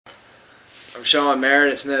I'm Sean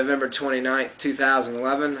Merritt. It's November 29th,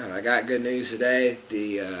 2011, and I got good news today.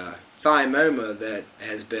 The thymoma that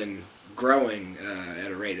has been growing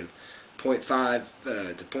at a rate of 0.5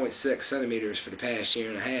 to 0.6 centimeters for the past year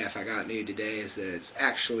and a half, I got news today is that it's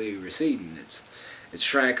actually receding. It's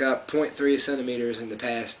shrank up 0.3 centimeters in the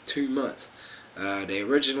past 2 months. They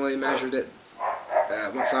originally measured it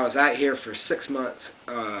once I was out here for 6 months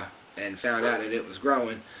and found out that it was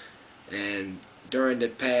growing, and during the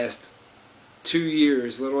past 2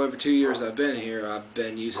 years, a little over 2 years I've been here, I've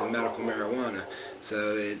been using medical marijuana.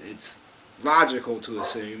 So it's logical to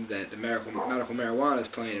assume that the medical marijuana is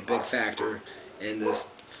playing a big factor in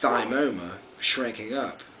this thymoma shrinking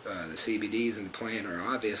up. The CBDs in the plant are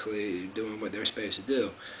obviously doing what they're supposed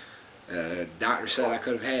to do. Doctor said I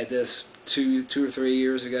could have had this two or 3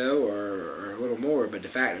 years ago, or a little more, but the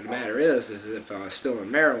fact of the matter is if I was still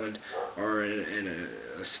in Maryland or in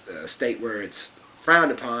a state where it's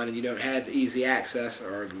frowned upon and you don't have the easy access,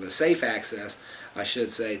 or the safe access, I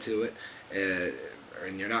should say, to it,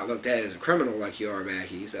 and you're not looked at as a criminal like you are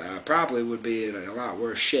back east, I probably would be in a lot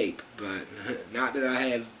worse shape. But not that I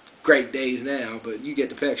have great days now, but you get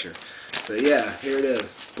the picture. So yeah, here it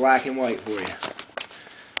is, black and white for you.